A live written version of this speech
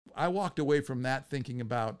I walked away from that thinking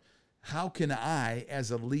about how can I,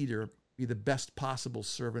 as a leader, be the best possible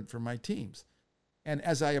servant for my teams? And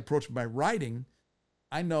as I approach my writing,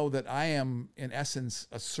 I know that I am, in essence,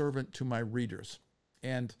 a servant to my readers.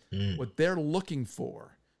 And what they're looking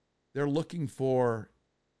for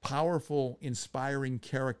powerful, inspiring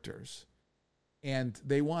characters. And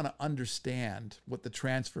they want to understand what the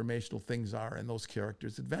transformational things are in those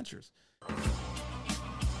characters' adventures.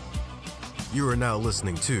 You are now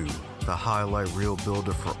listening to the Highlight Reel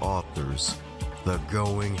Builder for Authors, the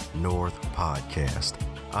Going North podcast.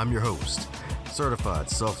 I'm your host, certified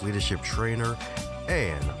self-leadership trainer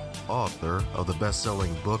and author of the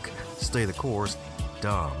best-selling book, Stay the Course,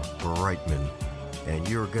 Dom Brightman. And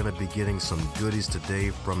you're going to be getting some goodies today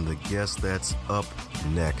from the guest that's up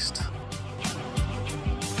next.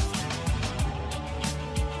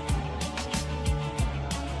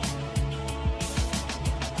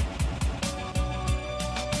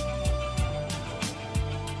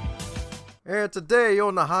 And today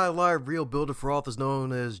on the Highlight Reel Builder for Authors,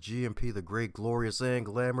 known as GMP, the Great, Glorious, and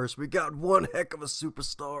Glamorous, we got one heck of a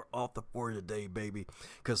superstar author for you today, baby.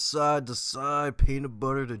 Because side to side, peanut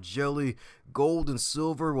butter to jelly, gold and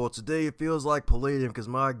silver, well, today it feels like palladium, because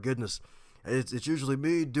my goodness, it's usually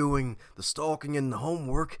me doing the stalking and the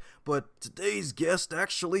homework, but today's guest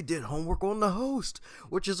actually did homework on the host,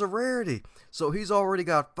 which is a rarity. So he's already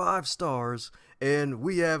got 5 stars, and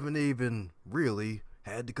we haven't even really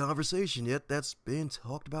had the conversation yet that's been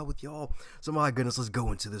talked about with y'all. So my goodness, let's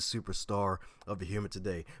go into this superstar of a human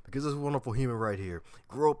today, because this wonderful human right here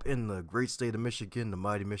grew up in the great state of Michigan, the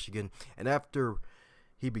mighty Michigan, and after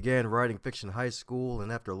he began writing fiction in high school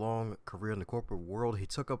and after a long career in the corporate world, he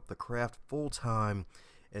took up the craft full-time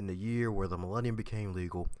in the year where the millennium became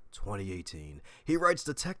legal, 2018. He writes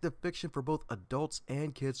detective fiction for both adults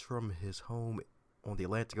and kids from his home on the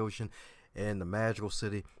Atlantic Ocean in the magical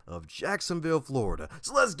city of Jacksonville, Florida.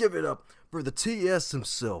 So let's give it up for the TS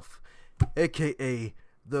himself, aka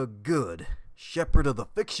the good shepherd of the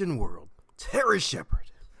fiction world, Terry Shepard.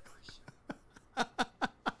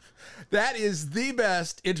 That is the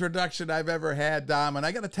best introduction I've ever had, Dom. And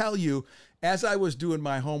I got to tell you, as I was doing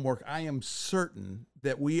my homework, I am certain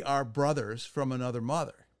that we are brothers from another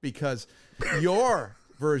mother, because your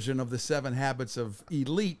version of the 7 habits of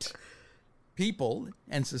elite people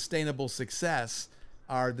and sustainable success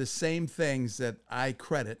are the same things that I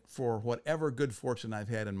credit for whatever good fortune I've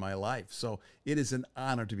had in my life. So it is an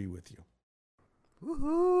honor to be with you.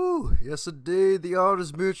 Woohoo! Yes, indeed. The honor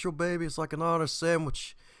is mutual, baby. It's like an honor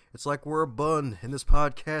sandwich. It's like we're a bun, and this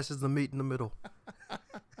podcast is the meat in the middle.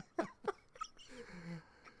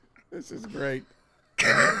 This is great.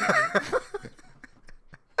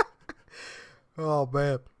 Oh,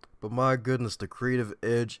 man. But my goodness, the creative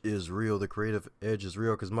edge is real. The creative edge is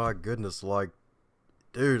real, because my goodness, like,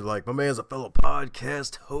 dude, like, my man's a fellow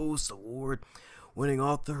podcast host, award-winning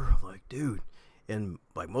author. Like, dude, and,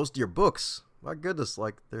 like, most of your books, my goodness,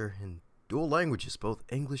 like, they're in dual languages, both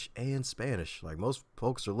English and Spanish. Like, most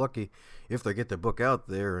folks are lucky if they get their book out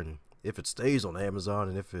there, and if it stays on Amazon,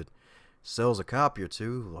 and if it sells a copy or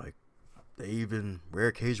two. Like, they even, rare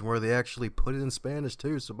occasion where they actually put it in Spanish,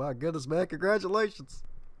 too. So, my goodness, man, congratulations.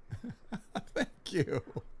 Thank you.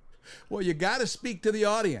 Well, you got to speak to the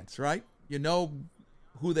audience, right? You know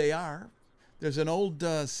who they are. There's an old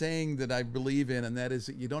saying that I believe in, and that is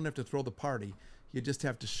that you don't have to throw the party. You just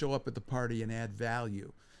have to show up at the party and add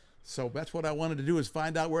value. So that's what I wanted to do, is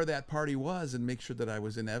find out where that party was and make sure that I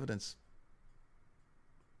was in evidence.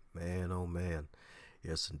 Man, oh man.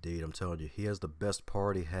 Yes, indeed. I'm telling you, he has the best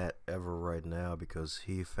party hat ever right now, because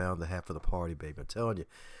he found the hat for the party, baby. I'm telling you,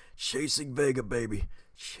 chasing Vega, baby.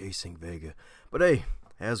 Chasing Vega. But hey,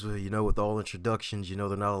 as we, with all introductions, they're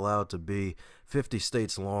not allowed to be 50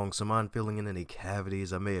 states long, so mind filling in any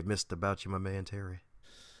cavities I may have missed about you, my man, Terry?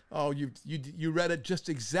 Oh, you read it just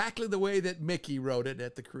exactly the way that Mickey wrote it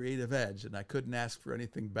at the Creative Edge, and I couldn't ask for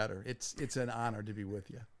anything better. It's an honor to be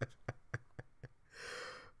with you.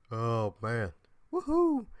 Oh, man.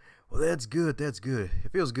 Woohoo! Well, that's good. That's good.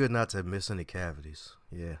 It feels good not to miss any cavities.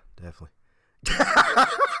 Yeah, definitely.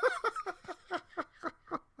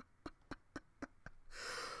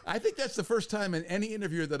 I think that's the first time in any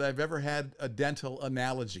interview that I've ever had a dental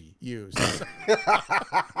analogy used.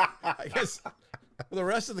 I guess the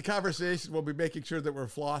rest of the conversation we'll be making sure that we're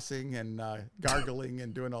flossing and gargling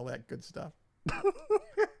and doing all that good stuff.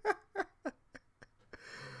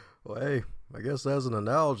 Well, hey, I guess as an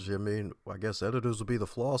analogy, I guess editors will be the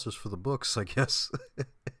flossers for the books, I guess.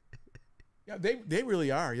 Yeah, they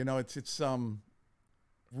really are. It's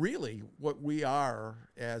really what we are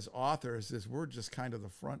as authors is we're just kind of the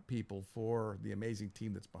front people for the amazing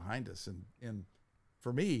team that's behind us. And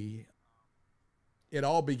for me, it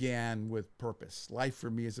all began with purpose. Life for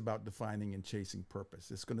me is about defining and chasing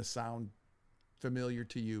purpose. It's going to sound familiar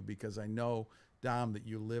to you because I know, Dom, that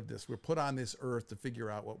you live this. We're put on this earth to figure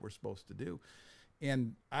out what we're supposed to do.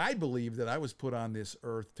 And I believe that I was put on this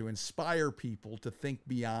earth to inspire people to think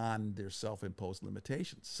beyond their self-imposed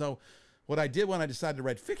limitations. So what I did when I decided to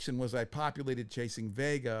write fiction was I populated Chasing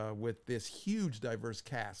Vega with this huge diverse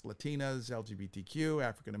cast: Latinas, LGBTQ,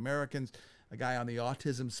 African Americans, a guy on the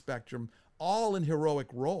autism spectrum, all in heroic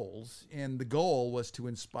roles. And the goal was to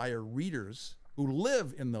inspire readers who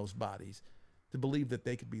live in those bodies to believe that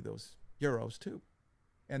they could be those heroes too.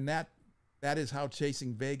 And that is how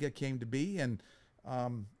Chasing Vega came to be. And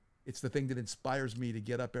it's the thing that inspires me to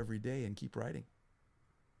get up every day and keep writing.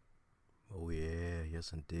 Oh yeah,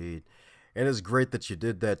 yes indeed. And it's great that you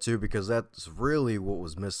did that too, because that's really what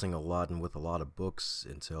was missing a lot and with a lot of books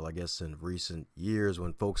until, I guess, in recent years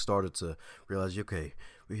when folks started to realize, okay,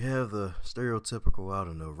 we have the stereotypical, I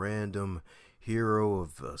don't know, random hero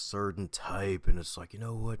of a certain type, and it's like, you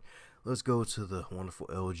know what? Let's go to the wonderful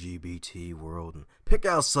LGBT world and pick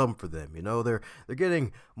out something for them. You know, they're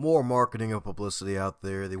getting more marketing and publicity out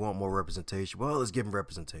there. They want more representation. Well, let's give them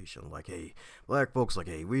representation. Like, hey, black folks, like,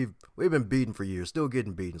 hey, we've been beaten for years, still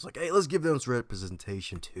getting beaten. It's like, hey, let's give them some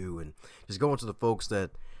representation too, and just going to the folks that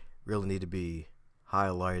really need to be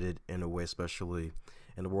highlighted in a way, especially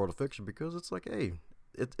in the world of fiction, because it's like, hey,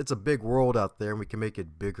 it's a big world out there, and we can make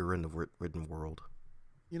it bigger in the written world.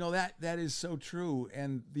 You know, that is so true.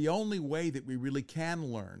 And the only way that we really can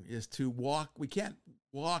learn is to walk. We can't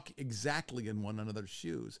walk exactly in one another's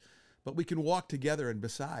shoes, but we can walk together and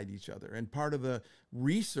beside each other. And part of the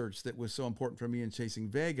research that was so important for me in Chasing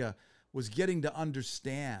Vega was getting to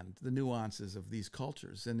understand the nuances of these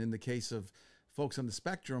cultures. And in the case of folks on the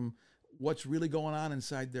spectrum, what's really going on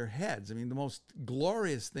inside their heads. I mean, the most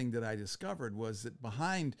glorious thing that I discovered was that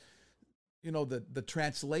behind, you know, the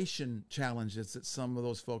translation challenges that some of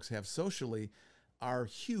those folks have socially are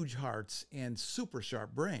huge hearts and super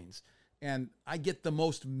sharp brains. And I get the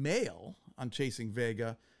most mail on Chasing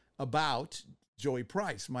Vega about Joey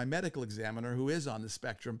Price, my medical examiner, who is on the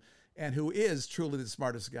spectrum and who is truly the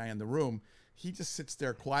smartest guy in the room. He just sits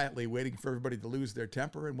there quietly waiting for everybody to lose their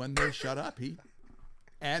temper. And when they shut up, he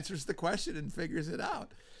answers the question and figures it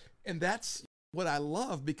out. And that's what I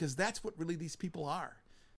love, because that's what really these people are.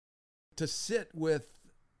 To sit with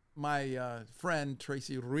my friend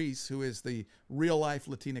Tracy Ruiz, who is the real-life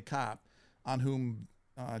Latina cop on whom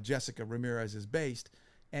Jessica Ramirez is based,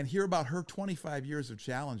 and hear about her 25 years of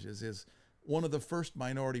challenges as one of the first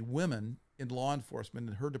minority women in law enforcement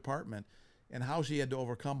in her department, and how she had to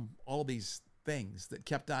overcome all these things that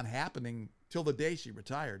kept on happening till the day she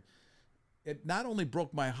retired. It not only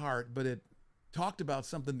broke my heart, but it talked about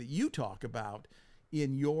something that you talk about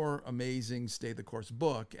in your amazing Stay the Course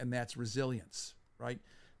book, and that's resilience, right?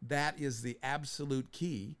 That is the absolute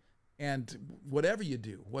key. And whatever you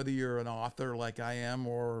do, whether you're an author like I am,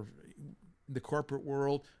 or in the corporate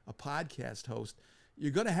world, a podcast host,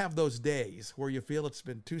 you're going to have those days where you feel it's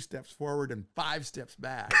been 2 steps forward and 5 steps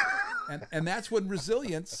back. and that's when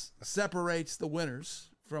resilience separates the winners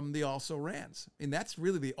from the also-rans. And that's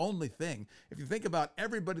really the only thing. If you think about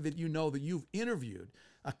everybody that you know that you've interviewed,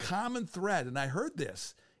 a common thread, and I heard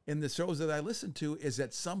this in the shows that I listened to, is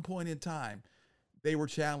at some point in time, they were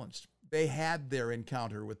challenged. They had their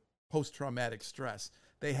encounter with post-traumatic stress.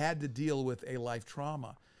 They had to deal with a life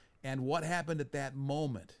trauma. And what happened at that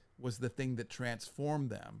moment was the thing that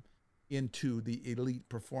transformed them into the elite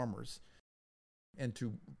performers, and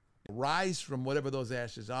to rise from whatever those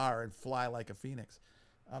ashes are and fly like a phoenix.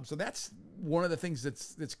 So that's one of the things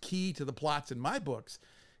that's key to the plots in my books,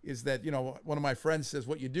 is that, you know, one of my friends says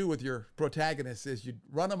what you do with your protagonists is you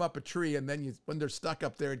run them up a tree, and then when they're stuck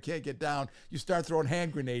up there and can't get down, you start throwing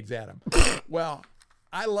hand grenades at them. Well,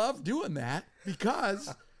 I love doing that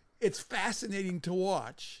because it's fascinating to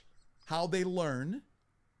watch how they learn,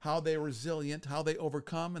 how they're resilient, how they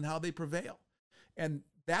overcome, and how they prevail. And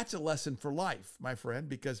that's a lesson for life, my friend,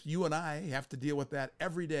 because you and I have to deal with that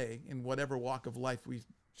every day in whatever walk of life we've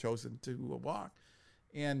chosen to walk.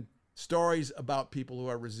 And stories about people who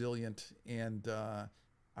are resilient and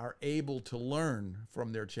are able to learn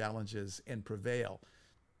from their challenges and prevail,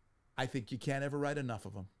 I think you can't ever write enough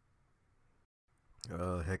of them.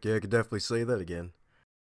 Heck yeah, I could definitely say that again.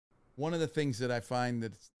 One of the things that I find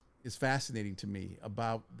that is fascinating to me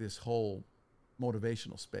about this whole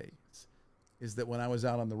motivational space is that when I was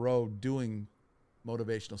out on the road doing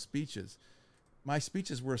motivational speeches, my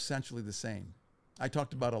speeches were essentially the same. I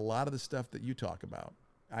talked about a lot of the stuff that you talk about.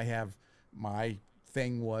 My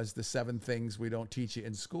thing was the 7 things we don't teach you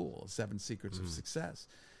in school, 7 secrets of success.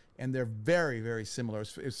 and they're very, very similar.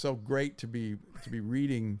 It's so great to be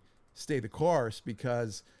reading Stay the Course,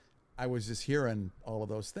 because I was just hearing all of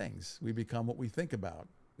those things. We become what we think about.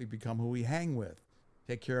 We become who we hang with.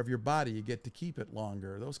 Take care of your body. You get to keep it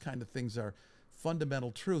longer. Those kind of things are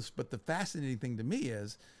fundamental truths. But the fascinating thing to me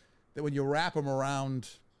is that when you wrap them around,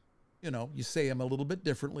 you say them a little bit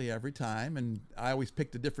differently every time. And I always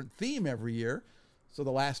picked a different theme every year. So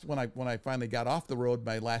when I finally got off the road,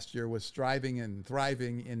 my last year was striving and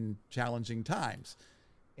thriving in challenging times.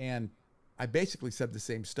 And I basically said the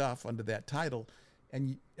same stuff under that title.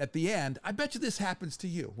 And at the end, I bet you this happens to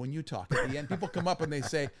you when you talk. At the end, people come up and they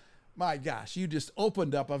say, my gosh, you just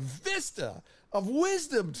opened up a vista of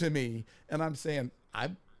wisdom to me. And I'm saying,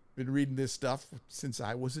 I've been reading this stuff since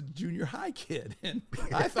I was a junior high kid. And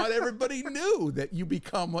I thought everybody knew that you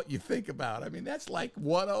become what you think about. I mean, that's like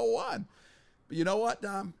 101. But you know what,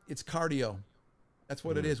 Dom? It's cardio. That's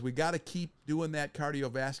what it is. We got to keep doing that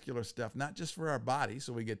cardiovascular stuff, not just for our body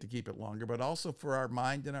so we get to keep it longer, but also for our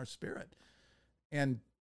mind and our spirit. And,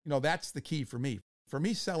 that's the key for me. For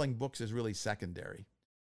me, selling books is really secondary.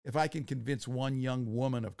 If I can convince one young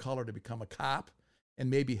woman of color to become a cop and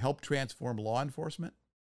maybe help transform law enforcement,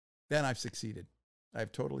 then I've succeeded.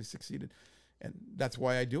 I've totally succeeded. And that's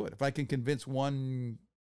why I do it. If I can convince one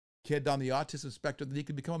kid on the autism spectrum that he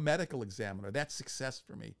can become a medical examiner, that's success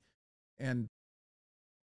for me. And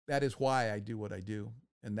that is why I do what I do.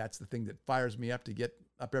 And that's the thing that fires me up to get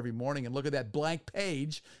up every morning and look at that blank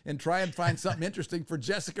page and try and find something interesting for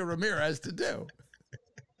Jessica Ramirez to do.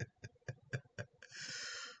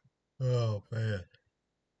 Oh, man.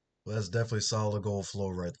 Well, that's definitely solid gold flow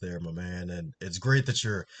right there, my man. And it's great that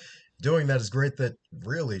you're doing that. It's great that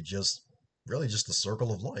really just the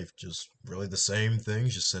circle of life, just really the same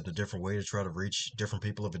things, just said a different way to try to reach different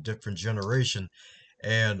people of a different generation.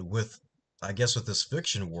 And I guess with this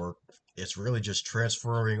fiction work, it's really just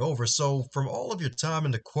transferring over. So from all of your time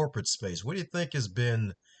in the corporate space, what do you think has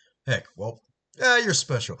been, you're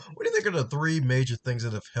special. What do you think are the three major things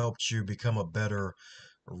that have helped you become a better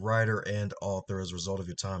writer and author as a result of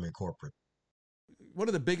your time in corporate? One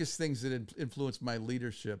of the biggest things that influenced my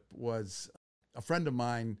leadership was a friend of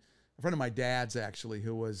my dad's actually,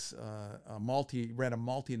 who was ran a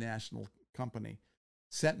multinational company,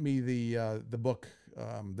 sent me the book,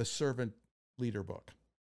 The Servant Leader book,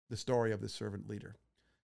 the story of the servant leader.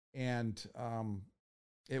 And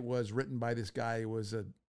it was written by this guy who was a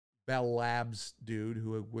Bell Labs dude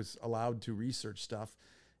who was allowed to research stuff.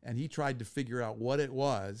 And he tried to figure out what it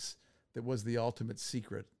was that was the ultimate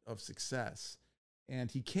secret of success.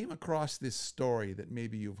 And he came across this story that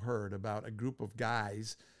maybe you've heard about a group of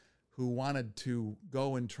guys who wanted to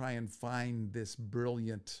go and try and find this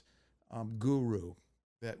brilliant guru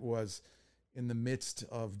that was in the midst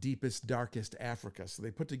of deepest, darkest Africa. So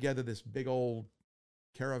they put together this big old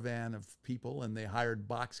caravan of people, and they hired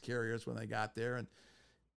box carriers when they got there, and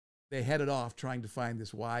they headed off trying to find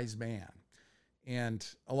this wise man. And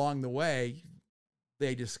along the way,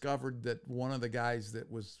 they discovered that one of the guys that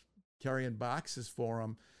was carrying boxes for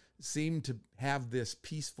them seemed to have this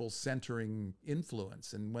peaceful, centering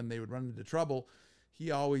influence. And when they would run into trouble,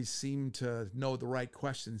 he always seemed to know the right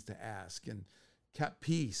questions to ask and kept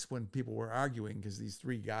peace when people were arguing, because these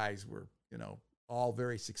three guys were, all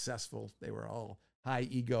very successful. They were all high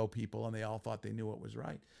ego people, and they all thought they knew what was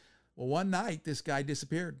right. Well, one night, this guy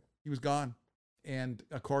disappeared. He was gone. And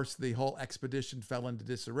of course, the whole expedition fell into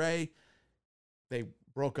disarray. They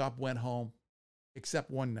broke up, went home,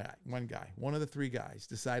 except one guy, one of the three guys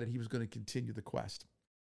decided he was going to continue the quest.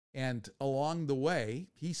 And along the way,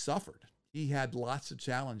 he suffered. He had lots of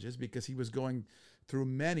challenges because he was going through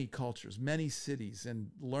many cultures, many cities, and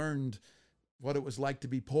learned what it was like to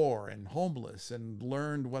be poor and homeless, and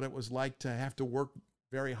learned what it was like to have to work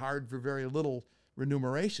very hard for very little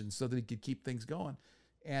remuneration so that he could keep things going.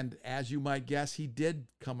 And as you might guess, he did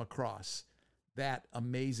come across that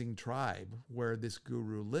amazing tribe where this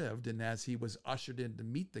guru lived. And as he was ushered in to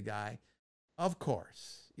meet the guy, of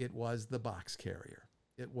course, it was the box carrier.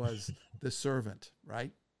 It was the servant,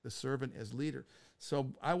 right? The servant as leader.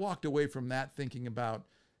 So I walked away from that thinking about,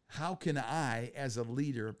 how can I, as a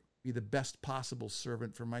leader, be the best possible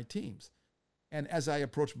servant for my teams? And as I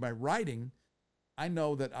approach my writing, I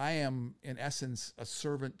know that I am, in essence, a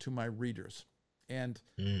servant to my readers. And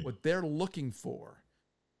what they're looking for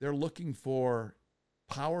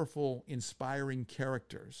powerful, inspiring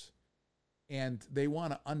characters. And they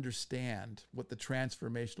want to understand what the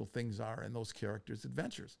transformational things are in those characters'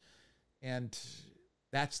 adventures. And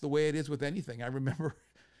that's the way it is with anything. I remember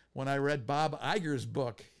when I read Bob Iger's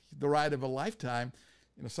book, The Ride of a Lifetime,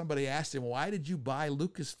 somebody asked him, why did you buy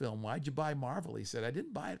Lucasfilm? Why did you buy Marvel? He said, I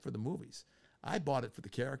didn't buy it for the movies. I bought it for the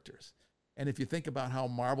characters. And if you think about how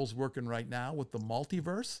Marvel's working right now with the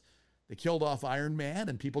multiverse, they killed off Iron Man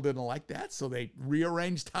and people didn't like that. So they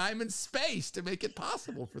rearranged time and space to make it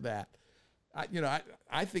possible for that.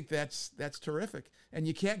 I think that's terrific. And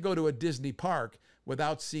you can't go to a Disney park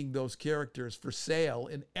without seeing those characters for sale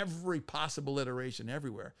in every possible iteration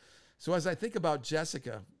everywhere. So as I think about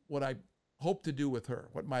Jessica, what I hope to do with her,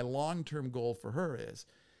 what my long-term goal for her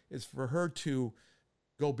is for her to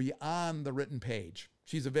go beyond the written page.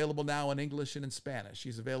 She's available now in English and in Spanish.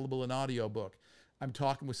 She's available in audiobook. I'm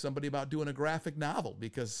talking with somebody about doing a graphic novel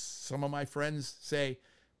because some of my friends say,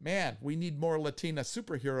 man, we need more Latina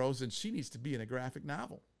superheroes and she needs to be in a graphic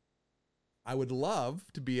novel. I would love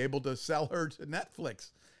to be able to sell her to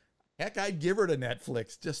Netflix. Heck, I'd give her to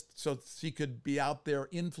Netflix just so she could be out there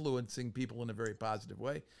influencing people in a very positive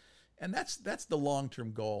way. And that's the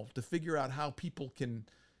long-term goal, to figure out how people can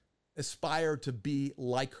aspire to be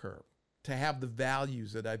like her, to have the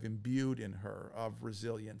values that I've imbued in her of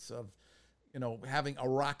resilience, of, having a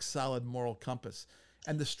rock-solid moral compass,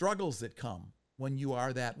 and the struggles that come when you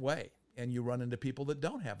are that way and you run into people that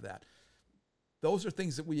don't have that. Those are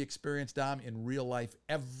things that we experience, Dom, in real life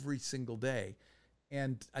every single day.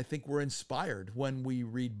 And I think we're inspired when we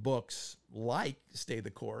read books like Stay the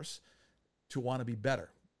Course to want to be better.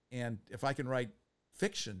 And if I can write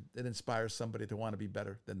fiction that inspires somebody to want to be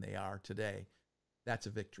better than they are today, that's a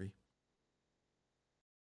victory.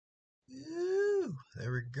 Ew,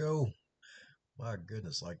 there we go. My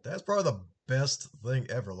goodness, like that's probably the best thing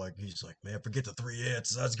ever. Like he's like, man, forget the 3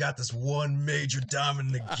 answers. I just got this one major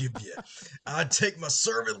diamond to give you. I take my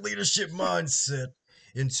servant leadership mindset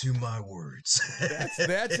into my words. That's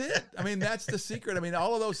it. I mean, that's the secret. I mean,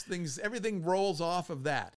 all of those things, everything rolls off of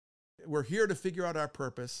that. We're here to figure out our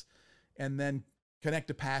purpose and then connect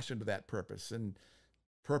a passion to that purpose. And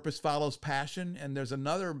purpose follows passion. And there's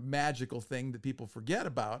another magical thing that people forget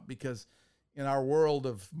about, because in our world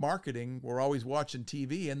of marketing, we're always watching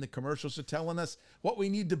TV and the commercials are telling us what we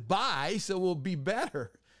need to buy so we'll be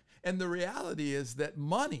better. And the reality is that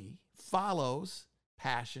money follows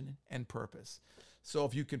passion and purpose. So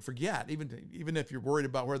if you can forget, even if you're worried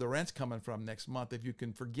about where the rent's coming from next month, if you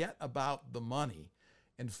can forget about the money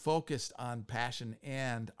and focus on passion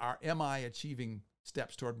and am I achieving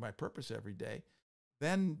steps toward my purpose every day,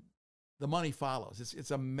 then the money follows.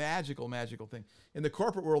 It's a magical, magical thing. In the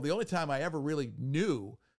corporate world, the only time I ever really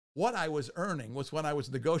knew what I was earning was when I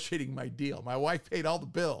was negotiating my deal. My wife paid all the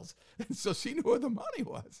bills, and so she knew where the money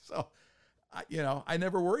was. So, I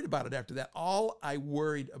never worried about it after that. All I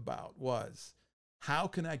worried about was, how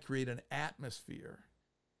can I create an atmosphere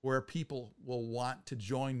where people will want to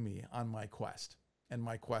join me on my quest? And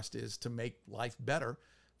my quest is to make life better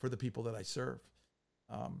for the people that I serve.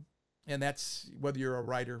 And that's, whether you're a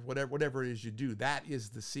writer, whatever it is you do, that is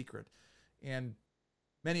the secret. And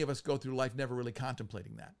many of us go through life never really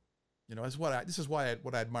contemplating that. This is what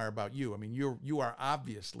I admire about you. I mean, you are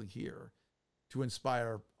obviously here to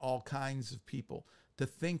inspire all kinds of people to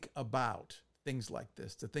think about things like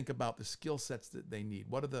this, to think about the skill sets that they need.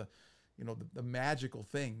 What are the magical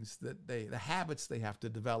things that the habits they have to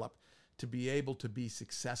develop to be able to be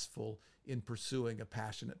successful in pursuing a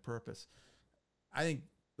passionate purpose. I think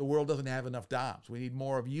the world doesn't have enough Doms. We need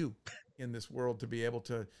more of you in this world to be able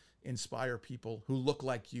to inspire people who look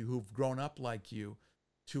like you, who've grown up like you,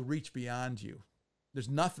 to reach beyond you. There's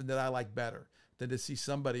nothing that I like better than to see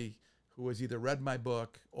somebody who has either read my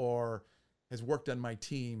book or has worked on my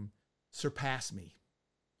team surpass me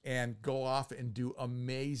and go off and do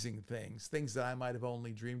amazing things that I might have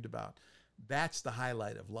only dreamed about. That's the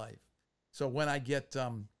highlight of life. So when I get,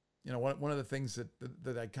 one of the things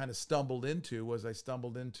that I kind of stumbled into was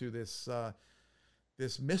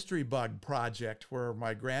this mystery bug project where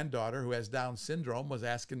my granddaughter, who has Down syndrome, was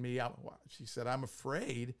asking me, she said, I'm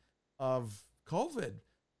afraid of COVID.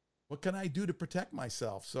 What can I do to protect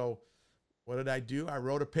myself? So what did I do? I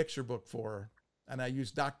wrote a picture book for her, and I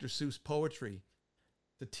used Dr. Seuss poetry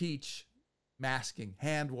to teach masking,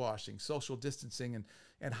 hand washing, social distancing,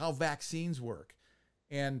 and how vaccines work.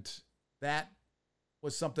 And that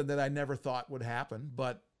was something that I never thought would happen,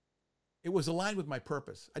 but it was aligned with my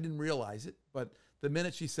purpose. I didn't realize it, but the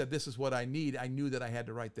minute she said, this is what I need, I knew that I had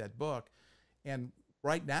to write that book. And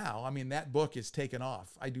right now, I mean, that book is taken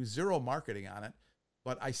off. I do zero marketing on it,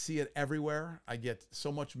 but I see it everywhere. I get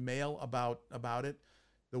so much mail about it.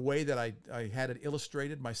 The way that I had it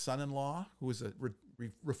illustrated, my son-in-law, who is a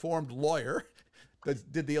reformed lawyer,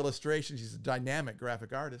 that did the illustration. She's a dynamic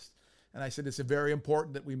graphic artist. And I said, it's very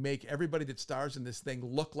important that we make everybody that stars in this thing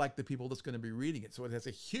look like the people that's going to be reading it. So it has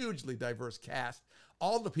a hugely diverse cast.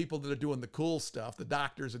 All the people that are doing the cool stuff, the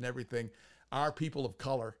doctors and everything, are people of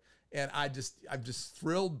color. And I'm just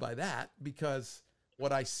thrilled by that, because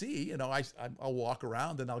what I see, you know, I'll walk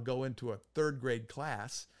around and I'll go into a third grade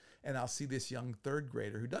class and I'll see this young third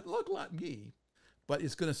grader who doesn't look like me, but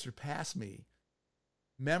is going to surpass me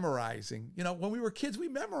memorizing. You know, when we were kids, we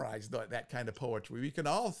memorized that kind of poetry. We can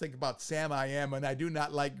all think about Sam I Am and I Do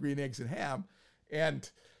Not Like Green Eggs and Ham. And,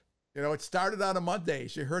 you know, it started on a Monday.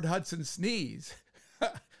 She heard Hudson sneeze.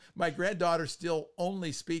 My granddaughter still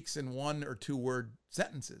only speaks in 1 or 2 word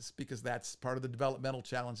sentences, because that's part of the developmental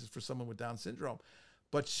challenges for someone with Down syndrome.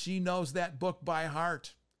 But she knows that book by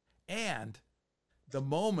heart. And the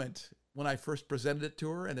moment when I first presented it to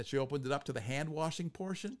her and that she opened it up to the hand washing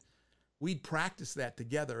portion, we'd practiced that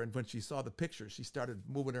together. And when she saw the picture, she started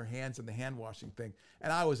moving her hands in the hand washing thing.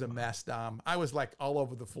 And I was a mess, Dom. I was like all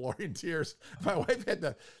over the floor in tears. My wife had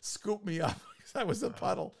to scoop me up because I was a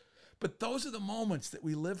puddle. But those are the moments that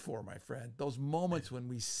we live for, my friend. Those moments when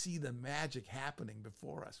we see the magic happening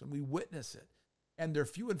before us, when we witness it. And they're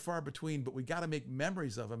few and far between, but we got to make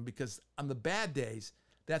memories of them, because on the bad days,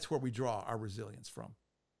 that's where we draw our resilience from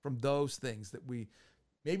those things that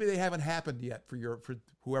maybe they haven't happened yet for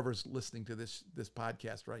whoever's listening to this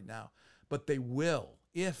podcast right now, but they will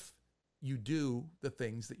if you do the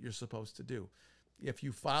things that you're supposed to do. If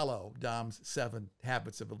you follow Dom's 7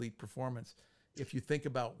 habits of elite performance, if you think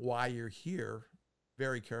about why you're here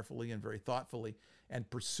very carefully and very thoughtfully and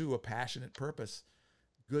pursue a passionate purpose,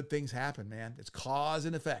 good things happen, man. It's cause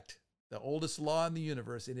and effect, the oldest law in the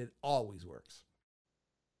universe, and it always works.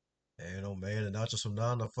 And, you know, man, and not just from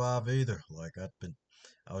 9 to 5 either. Like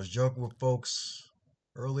I was joking with folks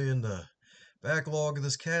early in the backlog of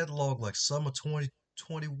this catalog, like summer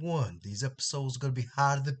 2021. These episodes are going to be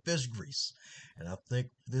hotter than fish grease. And I think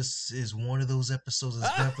this is one of those episodes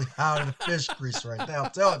that's definitely hotter than fish grease right now.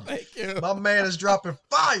 I'm telling you. Thank you. My man is dropping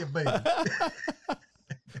fire, baby.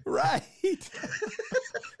 Right.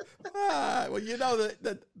 Well, you know,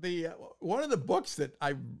 the one of the books that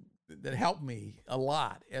helped me a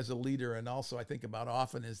lot as a leader, and also I think about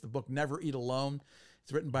often, is the book Never Eat Alone.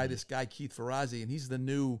 It's written by this guy, Keith Ferrazzi, and he's the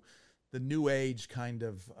new age kind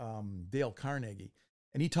of Dale Carnegie.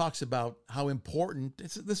 And he talks about how important,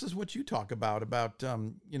 this is what you talk about,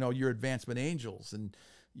 you know, your advancement angels and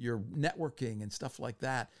your networking and stuff like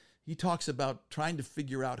that. He talks about trying to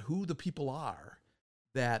figure out who the people are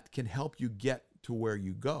that can help you get to where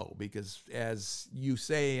you go. Because as you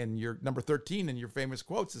say in your number 13 in your famous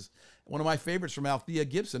quotes, is one of my favorites from Althea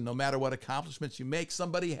Gibson: no matter what accomplishments you make,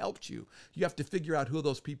 somebody helped you. You have to figure out who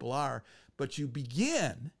those people are, but you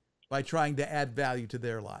begin by trying to add value to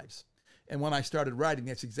their lives. And when I started writing,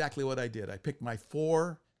 that's exactly what I did. I picked my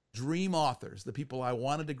 4 dream authors, the people I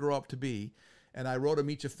wanted to grow up to be, and I wrote them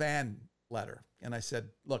each a fan letter. And I said,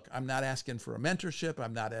 look, I'm not asking for a mentorship.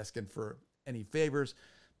 I'm not asking for any favors,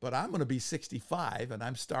 but I'm going to be 65 and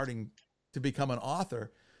I'm starting to become an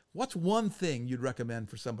author. What's one thing you'd recommend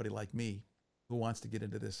for somebody like me who wants to get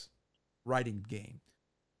into this writing game?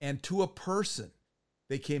 And to a person,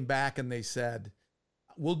 they came back and they said,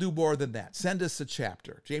 we'll do more than that. Send us a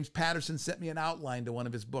chapter. James Patterson sent me an outline to one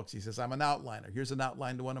of his books. He says, I'm an outliner. Here's an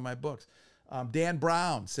outline to one of my books. Dan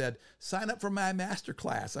Brown said, sign up for my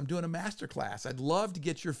masterclass. I'm doing a masterclass. I'd love to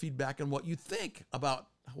get your feedback on what you think about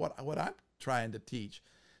what I'm trying to teach.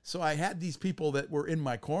 So I had these people that were in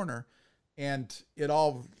my corner, and it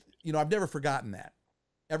all, you know, I've never forgotten that.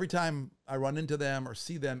 Every time I run into them or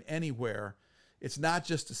see them anywhere, it's not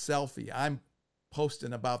just a selfie. I'm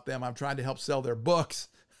posting about them. I'm trying to help sell their books,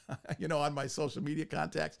 you know, on my social media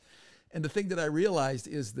contacts. And the thing that I realized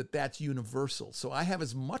is that that's universal. So I have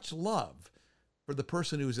as much love for the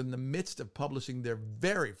person who's in the midst of publishing their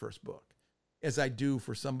very first book as I do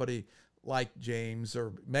for somebody like James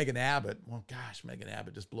or Megan Abbott. Well, gosh, Megan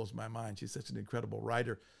Abbott just blows my mind. She's such an incredible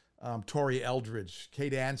writer. Tori Eldridge,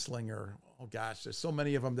 Kate Anslinger. Oh gosh, there's so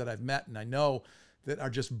many of them that I've met and I know that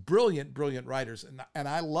are just brilliant, brilliant writers. And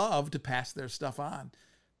I love to pass their stuff on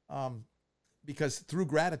because through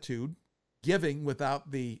gratitude, giving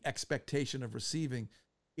without the expectation of receiving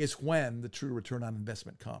is when the true return on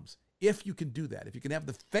investment comes. If you can do that, if you can have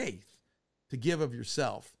the faith to give of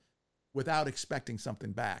yourself without expecting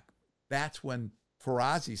something back, that's when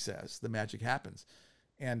Ferrazzi says the magic happens.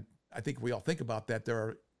 And I think we all think about that. There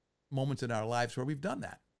are moments in our lives where we've done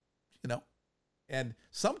that, you know, and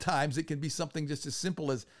sometimes it can be something just as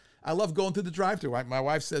simple as, I love going through the drive-thru. My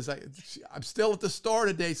wife says, I'm still at the store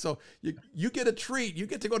today, so you get a treat. You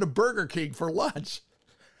get to go to Burger King for lunch.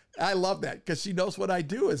 I love that because she knows what I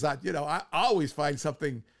do is I always find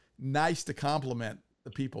something nice to compliment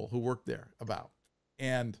the people who work there about.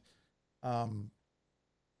 And,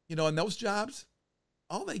 you know, in those jobs,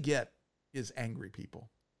 all they get is angry people.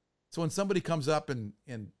 So when somebody comes up and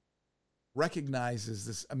recognizes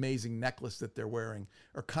this amazing necklace that they're wearing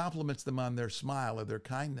or compliments them on their smile or their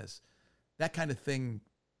kindness. That kind of thing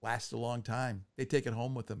lasts a long time. They take it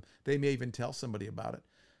home with them. They may even tell somebody about it.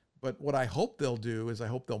 But what I hope they'll do is I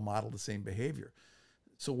hope they'll model the same behavior.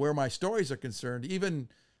 So where my stories are concerned, even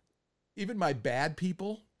my bad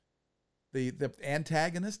people, the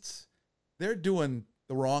antagonists, they're doing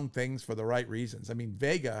the wrong things for the right reasons. I mean,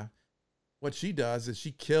 Vega, what she does is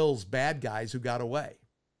she kills bad guys who got away.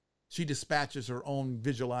 She dispatches her own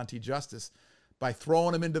vigilante justice by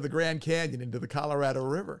throwing them into the Grand Canyon, into the Colorado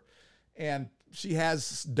River. And she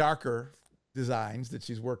has darker designs that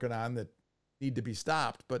she's working on that need to be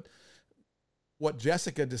stopped. But what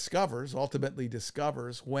Jessica ultimately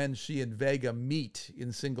discovers when she and Vega meet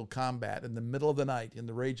in single combat in the middle of the night in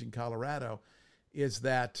the raging Colorado is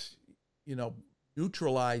that,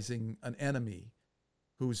 neutralizing an enemy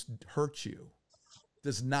who's hurt you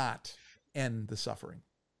does not end the suffering.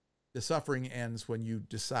 The suffering ends when you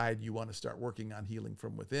decide you want to start working on healing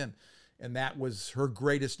from within. And that was her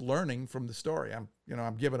greatest learning from the story.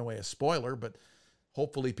 I'm giving away a spoiler, but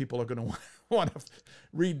hopefully people are going to want to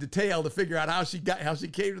read the tale to figure out how she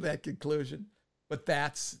came to that conclusion. But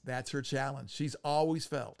that's her challenge. She's always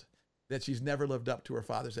felt that she's never lived up to her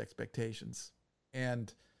father's expectations.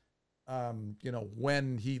 And,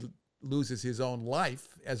 when he loses his own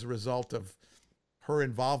life as a result of her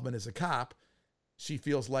involvement as a cop, she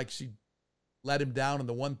feels like she let him down. And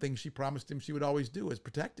the one thing she promised him she would always do is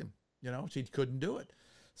protect him. She couldn't do it.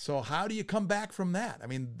 So how do you come back from that? I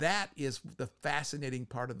mean, that is the fascinating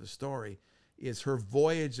part of the story, is her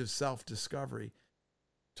voyage of self-discovery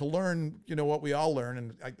to learn, what we all learn.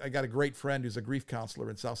 And I got a great friend who's a grief counselor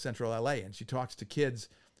in South Central LA, and she talks to kids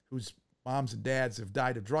whose moms and dads have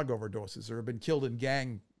died of drug overdoses or have been killed in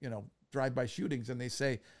gang, drive-by shootings. And they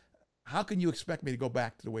say, how can you expect me to go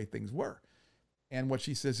back to the way things were? And what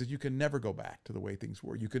she says is you can never go back to the way things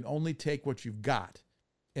were. You can only take what you've got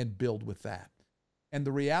and build with that. And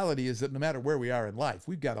the reality is that no matter where we are in life,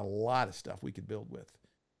 we've got a lot of stuff we could build with.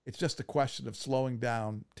 It's just a question of slowing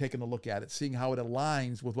down, taking a look at it, seeing how it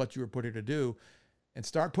aligns with what you were put here to do, and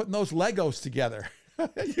start putting those Legos together.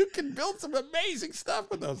 You can build some amazing stuff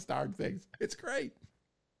with those darn things. It's great.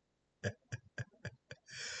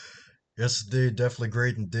 Yes, indeed. Definitely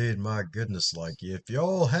great indeed. My goodness. Like, if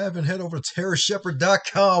y'all haven't, head over to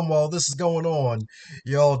terrashepherd.com while this is going on.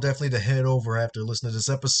 Y'all definitely to head over after listening to this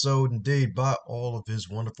episode. Indeed, buy all of his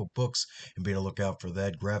wonderful books and be on the lookout for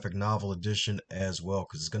that graphic novel edition as well,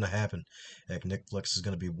 because it's going to happen. Heck, Netflix is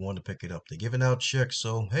going to be one to pick it up. They're giving out checks,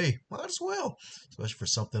 so hey, might as well. Especially for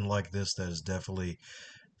something like this that is definitely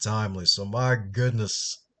timely. So, my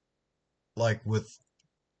goodness, like with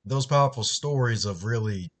those powerful stories of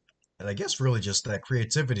really, and I guess really just that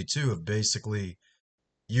creativity too, of basically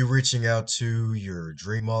you reaching out to your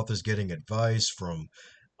dream authors, getting advice from,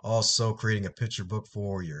 also creating a picture book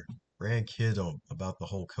for your grandkid about the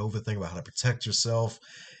whole COVID thing, about how to protect yourself.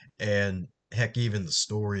 And heck, even the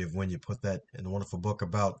story of when you put that in a wonderful book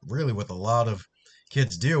about really what a lot of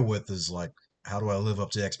kids deal with is like, how do I live up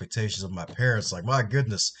to the expectations of my parents? Like, my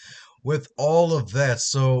goodness, with all of that.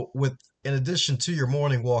 So in addition to your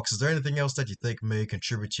morning walks, is there anything else that you think may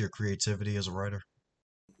contribute to your creativity as a writer?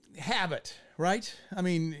 Habit, right? I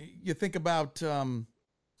mean, you think about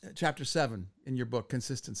chapter 7 in your book,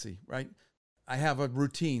 consistency, right? I have a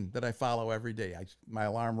routine that I follow every day. My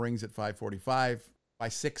alarm rings at 5:45. By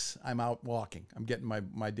 6, I'm out walking. I'm getting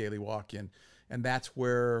my daily walk in. And that's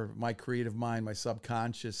where my creative mind, my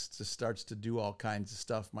subconscious, just starts to do all kinds of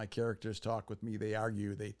stuff. My characters talk with me. They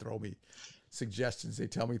argue. They throw me suggestions. They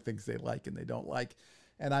tell me things they like and they don't like.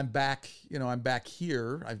 And I'm back, I'm back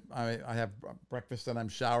here. I have breakfast and I'm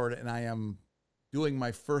showered and I am doing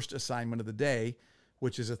my first assignment of the day,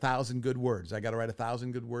 which is 1,000 good words. I got to write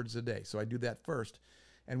 1,000 good words a day. So I do that first.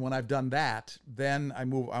 And when I've done that, then I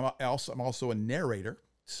move. I'm also a narrator.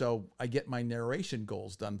 So I get my narration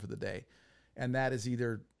goals done for the day. And that is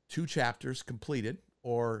either 2 chapters completed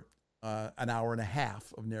or an hour and a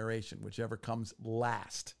half of narration, whichever comes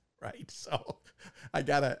last. Right. So I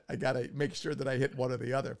gotta make sure that I hit one or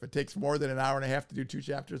the other. If it takes more than an hour and a half to do 2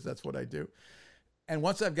 chapters, that's what I do. And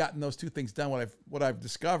once I've gotten those 2 things done, what I've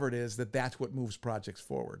discovered is that that's what moves projects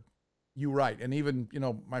forward. You write. And even,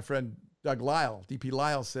 my friend Doug Lyle, DP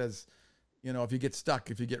Lyle says, if you get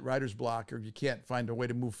stuck, if you get writer's block, or you can't find a way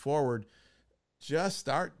to move forward, just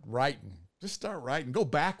start writing. Just start writing. Go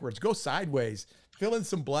backwards. Go sideways. Fill in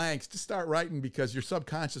some blanks. Just start writing, because your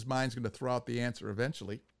subconscious mind's going to throw out the answer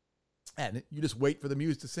eventually. And you just wait for the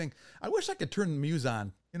muse to sing. I wish I could turn the muse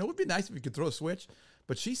on. It would be nice if you could throw a switch.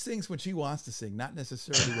 But she sings when she wants to sing, not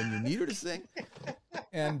necessarily when you need her to sing.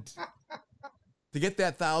 And to get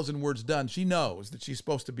that 1,000 words done, she knows that she's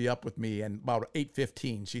supposed to be up with me, and about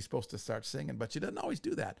 8:15, she's supposed to start singing, but she doesn't always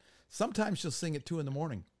do that. Sometimes she'll sing at 2 in the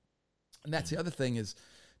morning. And that's the other thing, is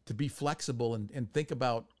to be flexible and think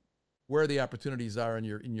about where the opportunities are in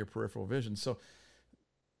your peripheral vision. So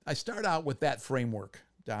I start out with that framework,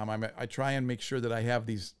 Dom. I try and make sure that I have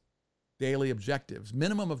these daily objectives,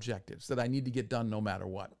 minimum objectives that I need to get done no matter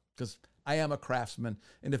what, because I am a craftsman,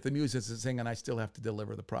 and if the music isn't singing, I still have to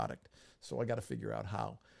deliver the product. So I got to figure out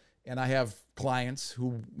how. And I have clients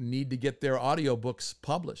who need to get their audiobooks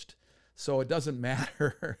published. So it doesn't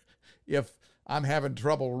matter if I'm having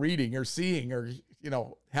trouble reading or seeing, or,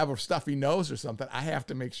 have a stuffy nose or something. I have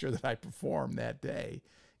to make sure that I perform that day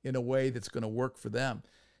in a way that's going to work for them.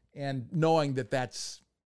 And knowing that that's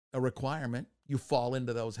a requirement, you fall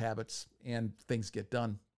into those habits and things get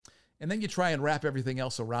done. And then you try and wrap everything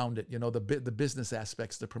else around it. The business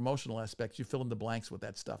aspects, the promotional aspects, you fill in the blanks with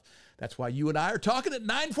that stuff. That's why you and I are talking at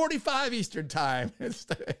 9:45 Eastern time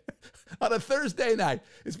on a Thursday night.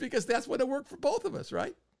 It's because that's when it worked for both of us,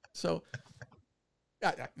 right? So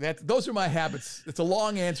those are my habits. It's a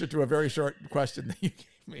long answer to a very short question that you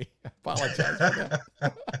gave me. I apologize for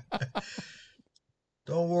that.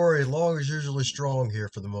 Don't worry, long is usually strong here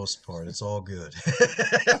for the most part. It's all good.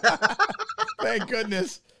 Thank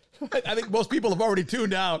goodness. I think most people have already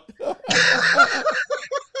tuned out.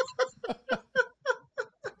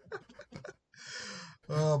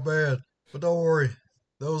 Oh, man. But don't worry.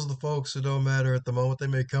 Those are the folks who don't matter at the moment. They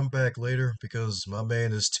may come back later because my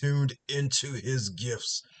man is tuned into his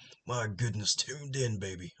gifts. My goodness, tuned in,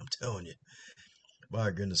 baby. I'm telling you. My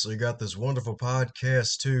goodness. So you got this wonderful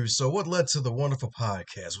podcast too. So what led to the wonderful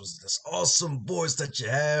podcast? Was it this awesome voice that you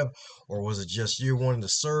have, or was it just you wanting to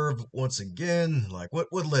serve once again? Like what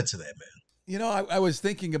led to that, man? I was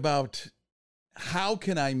thinking about how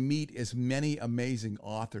can I meet as many amazing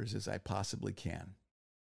authors as I possibly can.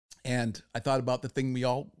 And I thought about the thing we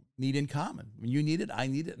all need in common. You need it, I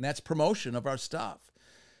need it, and that's promotion of our stuff.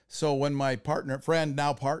 So when my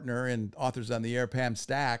now partner and Authors on the Air, Pam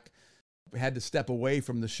Stack, had to step away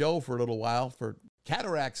from the show for a little while for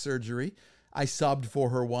cataract surgery, I subbed for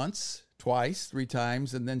her once, twice, 3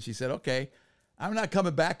 times, and then she said, okay, I'm not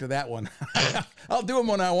coming back to that one. I'll do them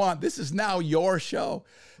when I want. This is now your show.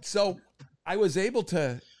 So I was able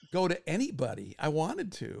to go to anybody I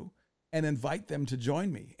wanted to and invite them to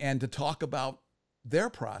join me and to talk about their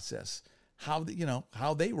process, how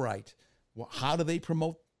they write, how do they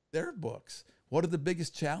promote their books, what are the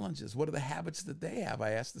biggest challenges, what are the habits that they have.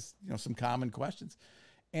 I asked this, some common questions,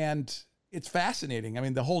 and it's fascinating. I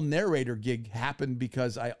mean, the whole narrator gig happened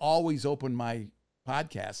because I always open my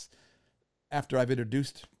podcasts after I've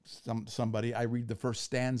introduced somebody. I read the first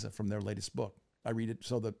stanza from their latest book. I read it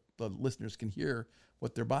so that the listeners can hear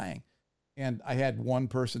what they're buying. And I had one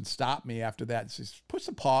person stop me after that and says, put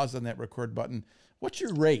some pause on that record button. What's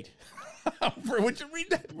your rate? Would you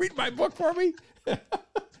read my book for me?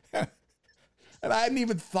 And I hadn't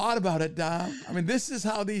even thought about it, Dom. I mean, this is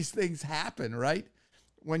how these things happen, right?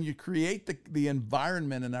 When you create the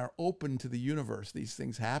environment and are open to the universe, these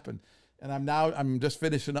things happen. And I'm just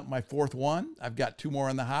finishing up my 4th one. I've got 2 more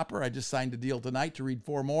in the hopper. I just signed a deal tonight to read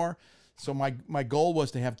 4 more. So my goal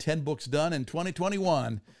was to have 10 books done in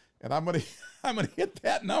 2021. And I'm gonna hit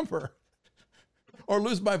that number or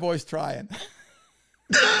lose my voice trying.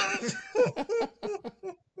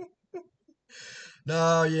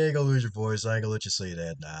 No, you ain't gonna lose your voice. I ain't gonna let you say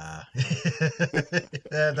that. Nah.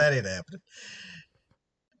 that ain't happening.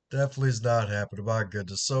 Definitely is not happening. My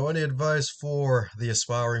goodness. So any advice for the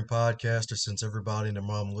aspiring podcaster, since everybody and their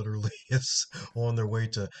mom literally is on their way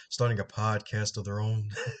to starting a podcast of their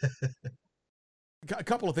own? A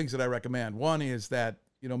couple of things that I recommend. One is that,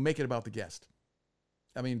 make it about the guest.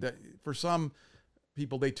 I mean, for some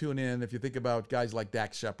people, they tune in. If you think about guys like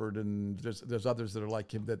Dax Shepard, and there's others that are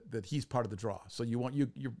like him, that he's part of the draw. So you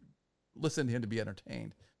listen to him to be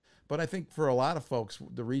entertained. But I think for a lot of folks,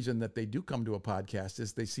 the reason that they do come to a podcast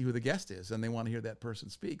is they see who the guest is and they want to hear that person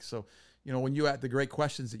speak. So, when you ask the great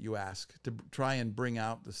questions that you ask to try and bring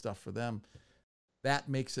out the stuff for them, that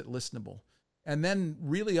makes it listenable. And then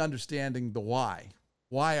really understanding the why.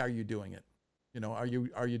 Why are you doing it? Are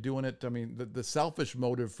you doing it? I mean, the selfish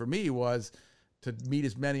motive for me was to meet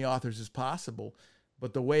as many authors as possible.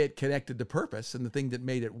 But the way it connected to purpose and the thing that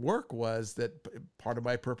made it work was that part of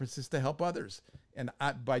my purpose is to help others. And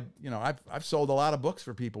I've sold a lot of books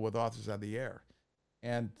for people with Authors on the Air,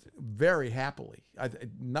 and very happily.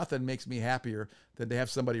 Nothing makes me happier than to have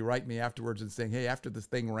somebody write me afterwards and saying, hey, after this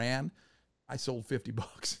thing ran, I sold 50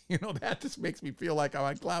 books. That just makes me feel like I'm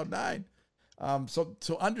on cloud 9. So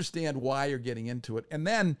understand why you're getting into it, and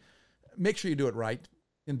then make sure you do it right.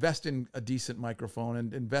 invest in a decent microphone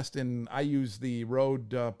and invest in, I use the Rode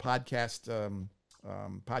podcaster,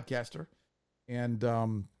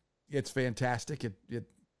 and it's fantastic. It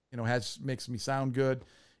makes me sound good.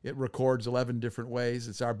 It records 11 different ways.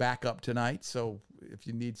 It's our backup tonight. So if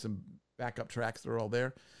you need some backup tracks, they're all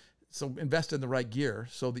there. So invest in the right gear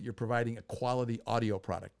so that you're providing a quality audio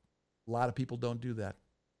product. A lot of people don't do that.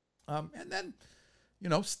 And then,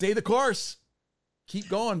 stay the course. Keep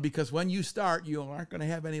going, because when you start, you aren't going to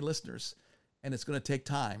have any listeners, and it's going to take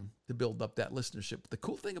time to build up that listenership. The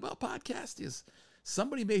cool thing about podcast is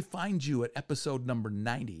somebody may find you at episode number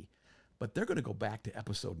 90, but they're going to go back to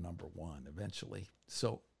episode number 1 eventually.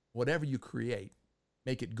 So whatever you create,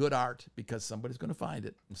 make it good art, because somebody's going to find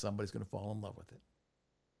it and somebody's going to fall in love with it.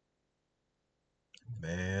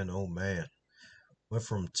 Man, oh man. Went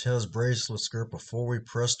from tennis bracelet skirt before we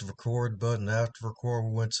pressed the record button. After record,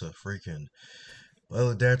 we went to freaking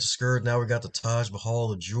leather dancer skirt. Now we got the Taj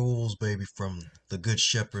Mahal of jewels, baby, from the Good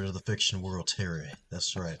Shepherd of the fiction world, Terry.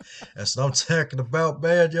 That's right. That's what I'm talking about,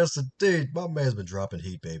 man. Yes, indeed. My man's been dropping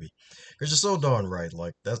heat, baby. Because you're so darn right.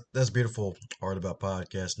 Like, that's beautiful art about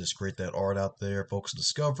podcasting. It's great that art out there. Folks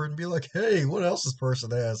discover it and be like, hey, what else this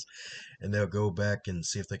person has? And they'll go back and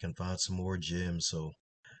see if they can find some more gems. So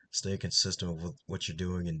stay consistent with what you're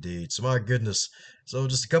doing, indeed. So, my goodness. So,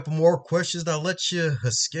 just a couple more questions. I'll let you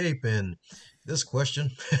escape. And this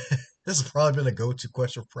question, this has probably been a go to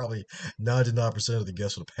question for probably 99% of the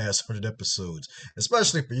guests for the past 100 episodes,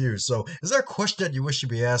 especially for you. So, is there a question that you wish you'd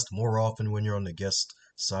be asked more often when you're on the guest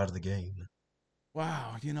side of the game?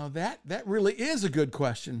 Wow, that really is a good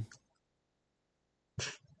question.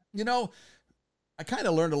 I kind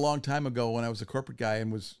of learned a long time ago when I was a corporate guy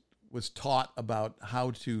and was taught about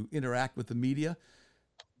how to interact with the media,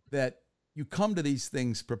 that you come to these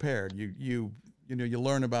things prepared. You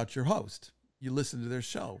learn about your host. You listen to their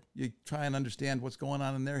show. You try and understand what's going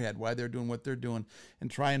on in their head, why they're doing what they're doing,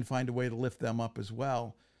 and try and find a way to lift them up as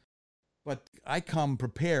well. But I come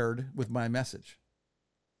prepared with my message.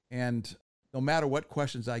 And no matter what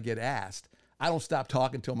questions I get asked, I don't stop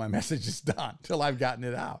talking till my message is done, till I've gotten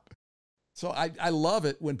it out. So I love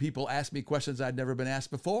it when people ask me questions I'd never been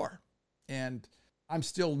asked before. And I'm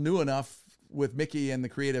still new enough with Mickey and the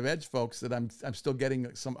Creative Edge folks that I'm still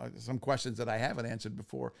getting some questions that I haven't answered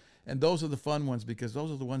before. And those are the fun ones, because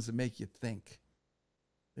those are the ones that make you think.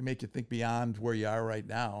 They make you think beyond where you are right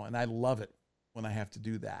now. And I love it when I have to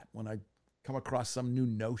do that, when I come across some new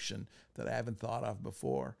notion that I haven't thought of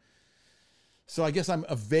before. So I guess I'm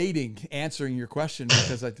evading answering your question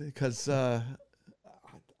because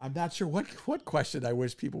I'm not sure what question I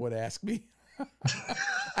wish people would ask me.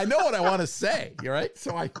 I know what I want to say, right?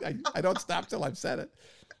 So I don't stop till I've said it.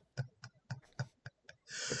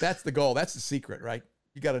 But that's the goal. That's the secret, right?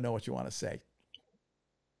 You got to know what you want to say.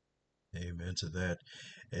 Amen to that.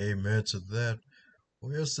 Amen to that.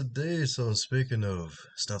 Well, yes, indeed. So, speaking of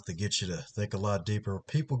stuff that gets you to think a lot deeper,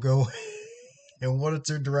 people go in one or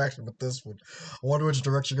two directions with this one. I wonder which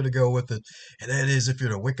direction you're going to go with it. And that is if you're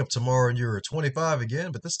to wake up tomorrow and you're 25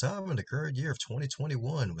 again, but this time in the current year of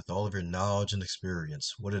 2021, with all of your knowledge and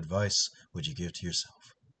experience, what advice would you give to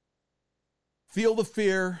yourself? Feel the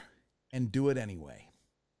fear and do it anyway.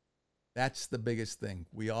 That's the biggest thing.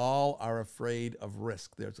 We all are afraid of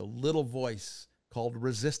risk. There's a little voice called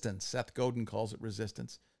resistance. Seth Godin calls it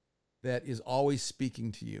resistance, that is always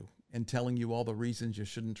speaking to you and telling you all the reasons you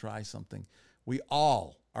shouldn't try something. We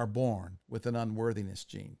all are born with an unworthiness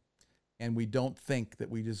gene, and we don't think that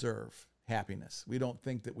we deserve happiness. We don't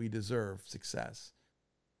think that we deserve success.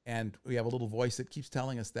 And we have a little voice that keeps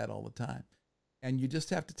telling us that all the time. And you just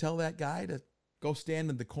have to tell that guy to go stand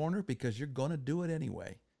in the corner, because you're going to do it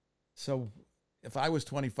anyway. So if I was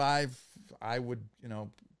 25, I would,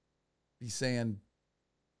 be saying,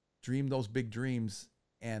 dream those big dreams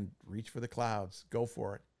and reach for the clouds. Go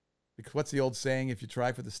for it. Because what's the old saying? If you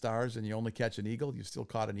try for the stars and you only catch an eagle, you still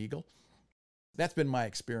caught an eagle. That's been my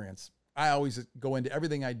experience. I always go into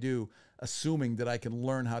everything I do assuming that I can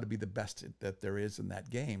learn how to be the best that there is in that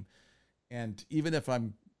game. And even if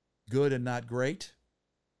I'm good and not great,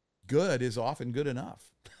 good is often good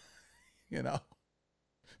enough,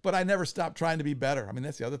 But I never stop trying to be better. I mean,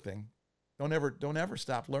 that's the other thing. Don't ever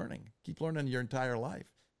stop learning. Keep learning your entire life,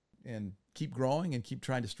 and keep growing and keep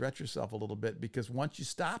trying to stretch yourself a little bit, because once you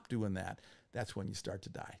stop doing that, that's when you start to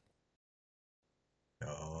die.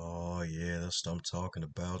 Oh, yeah, that's what I'm talking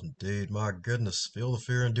about, indeed. My goodness, feel the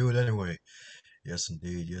fear and do it anyway. Yes,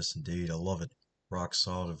 indeed. Yes, indeed. I love it. Rock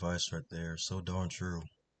solid advice right there. So darn true.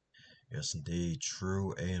 Yes, indeed.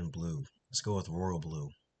 True and blue. Let's go with royal blue.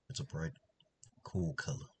 It's a bright, cool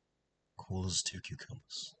color. Cool as two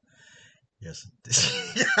cucumbers. Yes.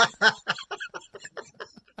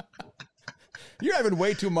 You're having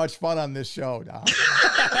way too much fun on this show, Dom.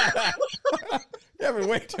 You're having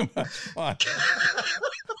way too much fun.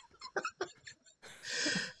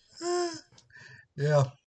 Yeah,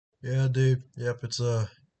 dude. Yep, it's a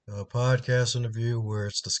podcast interview where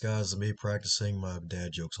it's disguised as me practicing my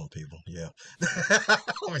dad jokes on people. Yeah.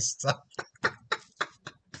 Let me stop.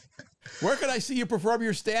 Where can I see you perform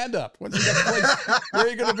your stand-up? When's the next place? Where are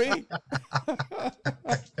you going to be?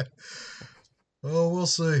 Oh, we'll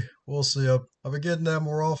see. We'll see. I've been getting that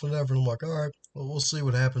more often than ever. I'm like, all right, well, we'll see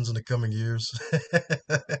what happens in the coming years.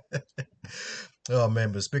 Oh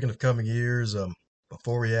man, but speaking of coming years,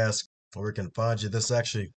 before we ask where we can find you, this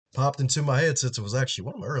actually popped into my head since it was actually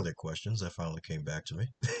one of my earlier questions that finally came back to me.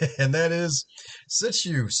 And that is, since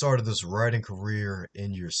you started this writing career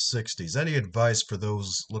in your 60s, any advice for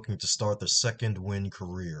those looking to start their second wind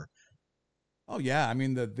career? Oh yeah, I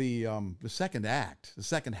mean the second act, the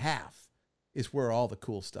second half is where all the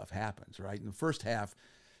cool stuff happens, right? In the first half,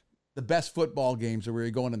 the best football games are where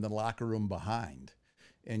you're going in the locker room behind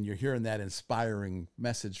and you're hearing that inspiring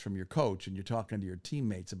message from your coach and you're talking to your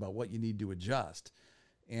teammates about what you need to adjust.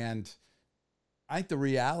 And I think the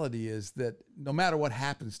reality is that no matter what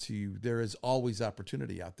happens to you, there is always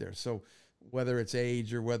opportunity out there. So whether it's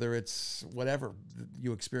age or whether it's whatever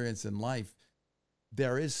you experience in life,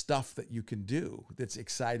 there is stuff that you can do that's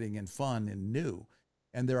exciting and fun and new.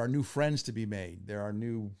 And there are new friends to be made. There are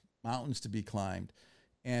new mountains to be climbed.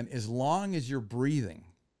 And as long as you're breathing,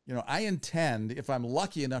 you know, I intend, if I'm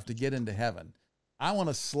lucky enough to get into heaven, I want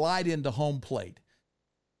to slide into home plate,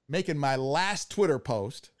 making my last Twitter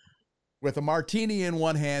post with a martini in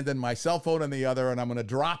one hand and my cell phone in the other. And I'm going to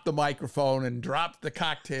drop the microphone and drop the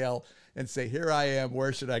cocktail and say, here I am.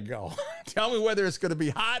 Where should I go? Tell me whether it's going to be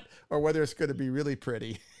hot or whether it's going to be really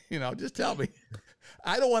pretty. You know, just tell me.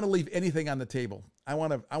 I don't want to leave anything on the table. I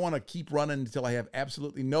want to keep running until I have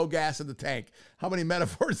absolutely no gas in the tank. How many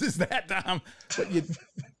metaphors is that, Dom? But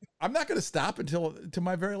I'm not going to stop until to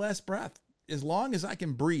my very last breath. As long as I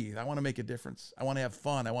can breathe, I want to make a difference. I want to have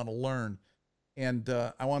fun. I want to learn, and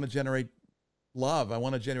I want to generate love. I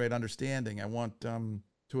want to generate understanding. I want to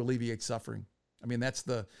alleviate suffering. I mean, that's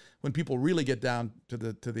when people really get down to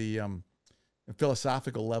the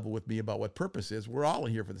philosophical level with me about what purpose is. We're all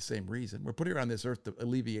here for the same reason. We're put here on this earth to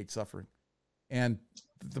alleviate suffering. And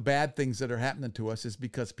the bad things that are happening to us is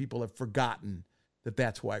because people have forgotten that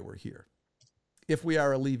that's why we're here. If we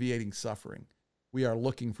are alleviating suffering, we are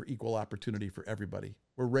looking for equal opportunity for everybody.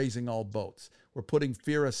 We're raising all boats. We're putting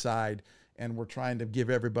fear aside, and we're trying to give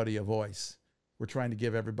everybody a voice. We're trying to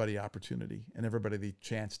give everybody opportunity and everybody the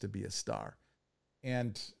chance to be a star.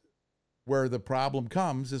 And where the problem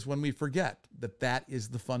comes is when we forget that that is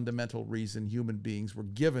the fundamental reason human beings were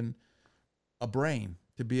given a brain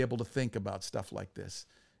to be able to think about stuff like this.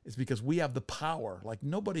 It's because we have the power, like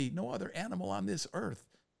no other animal on this earth,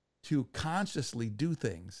 to consciously do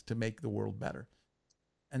things to make the world better.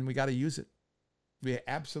 And we got to use it. We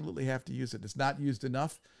absolutely have to use it. It's not used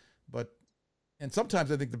enough, and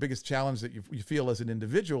sometimes I think the biggest challenge that you feel as an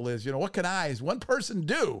individual is, you know, what can I, as one person,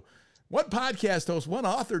 do? What podcast host, one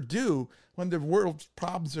author do when the world's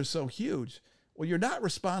problems are so huge? Well, you're not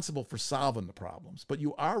responsible for solving the problems, but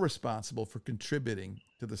you are responsible for contributing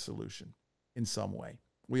to the solution in some way.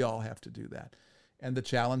 We all have to do that. And the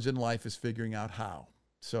challenge in life is figuring out how.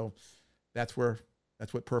 So that's what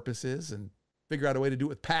purpose is, and figure out a way to do it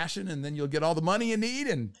with passion, and then you'll get all the money you need,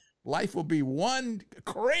 and life will be one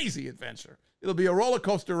crazy adventure. It'll be a roller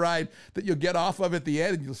coaster ride that you'll get off of at the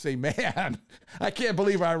end, and you'll say, man, I can't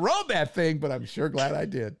believe I rode that thing, but I'm sure glad I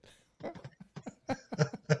did.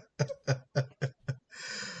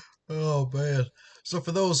 Oh, man. So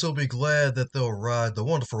for those who'll be glad that they'll ride the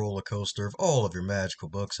wonderful roller coaster of all of your magical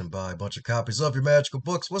books and buy a bunch of copies of your magical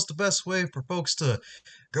books, what's the best way for folks to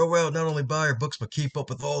go out, not only buy your books, but keep up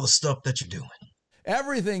with all the stuff that you're doing?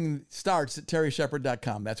 Everything starts at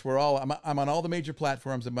terryshepherd.com. That's where I'm on all the major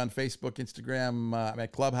platforms. I'm on Facebook, Instagram, I'm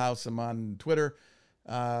at Clubhouse, I'm on Twitter.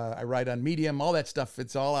 I write on Medium, all that stuff.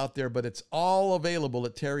 It's all out there, but it's all available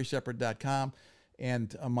at terryshepherd.com.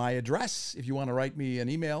 And my address, if you want to write me an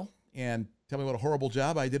email and tell me what a horrible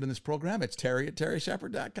job I did in this program, it's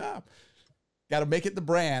terry@terryshepherd.com. Got to make it the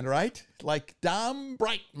brand, right? Like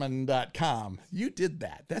dombrightman.com. You did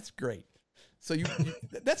that. That's great. So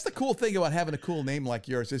that's the cool thing about having a cool name like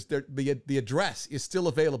yours is the address is still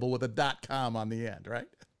available with a .com on the end, right?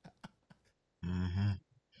 Mm-hmm.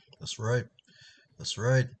 That's right. That's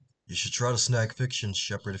right. You should try to snag fiction,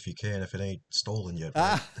 Shepherd, if you can, if it ain't stolen yet.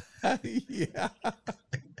 Right? Yeah.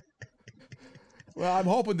 Well, I'm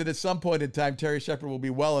hoping that at some point in time, Terry Shepherd will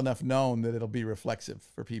be well enough known that it'll be reflexive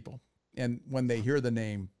for people. And when they hear the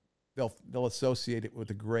name, they'll associate it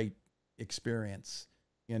with a great experience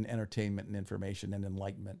in entertainment and information and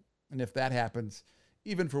enlightenment. And if that happens,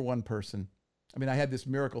 even for one person, I mean, I had this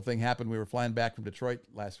miracle thing happen. We were flying back from Detroit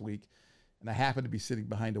last week, and I happened to be sitting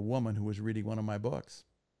behind a woman who was reading one of my books.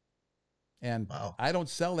 And Wow. I don't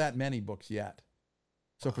sell that many books yet.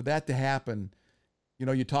 So for that to happen, you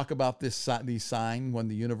know, you talk about these signs when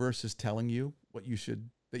the universe is telling you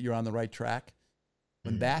that you're on the right track.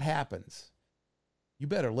 When that happens, you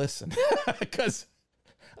better listen, because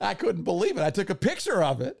I couldn't believe it. I took a picture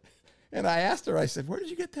of it and I asked her, I said, "Where did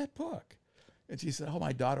you get that book?" And she said, "Oh,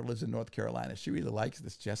 my daughter lives in North Carolina. She really likes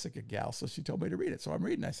this Jessica gal, so she told me to read it." So I'm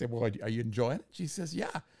reading. I said, "Well, are you enjoying it?" She says,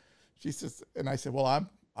 "Yeah." She says, and I said, "Well,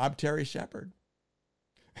 I'm Terry Shepard."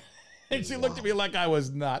 And she looked at me like I was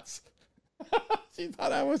nuts. She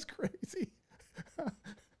thought I was crazy.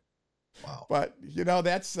 Wow. But you know,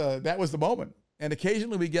 that was the moment. And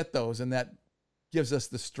occasionally we get those, and that gives us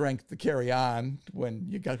the strength to carry on when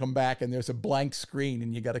you got to come back and there's a blank screen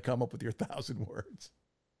and you got to come up with your 1,000 words.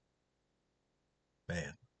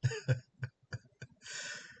 Man.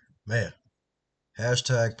 Man.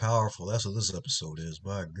 Hashtag powerful. That's what this episode is.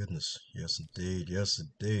 My goodness. Yes, indeed. Yes,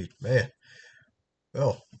 indeed. Man.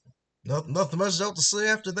 Well, nothing much else to say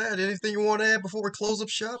after that. Anything you want to add before we close up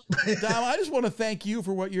shop? Dom, I just want to thank you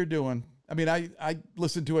for what you're doing. I mean, I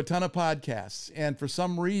listened to a ton of podcasts, and for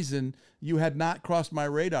some reason, you had not crossed my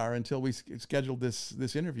radar until we scheduled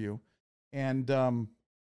this interview. And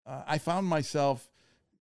I found myself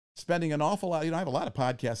spending an awful lot. You know, I have a lot of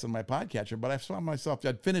podcasts on my podcatcher, but I found myself,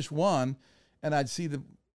 I'd finish one, and I'd see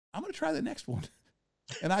I'm going to try the next one.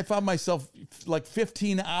 And I found myself like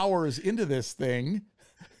 15 hours into this thing,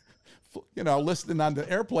 you know, listening on the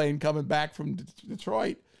airplane coming back from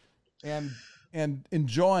Detroit, and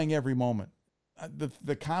enjoying every moment.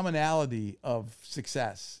 The commonality of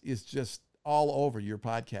success is just all over your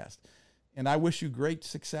podcast. And I wish you great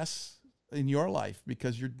success in your life,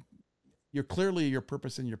 because you're clearly, your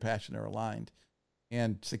purpose and your passion are aligned,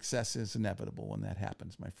 and success is inevitable when that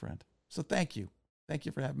happens, my friend. So thank you. Thank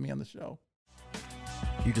you for having me on the show.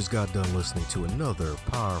 You just got done listening to another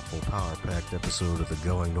powerful, power-packed episode of the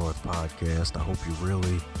Going North podcast. I hope you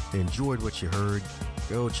really enjoyed what you heard.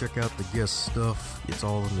 Go check out the guest stuff. It's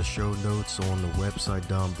all in the show notes on the website,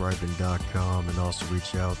 dombrightman.com, and also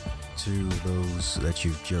reach out to those that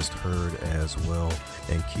you've just heard as well.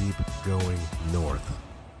 And keep going north.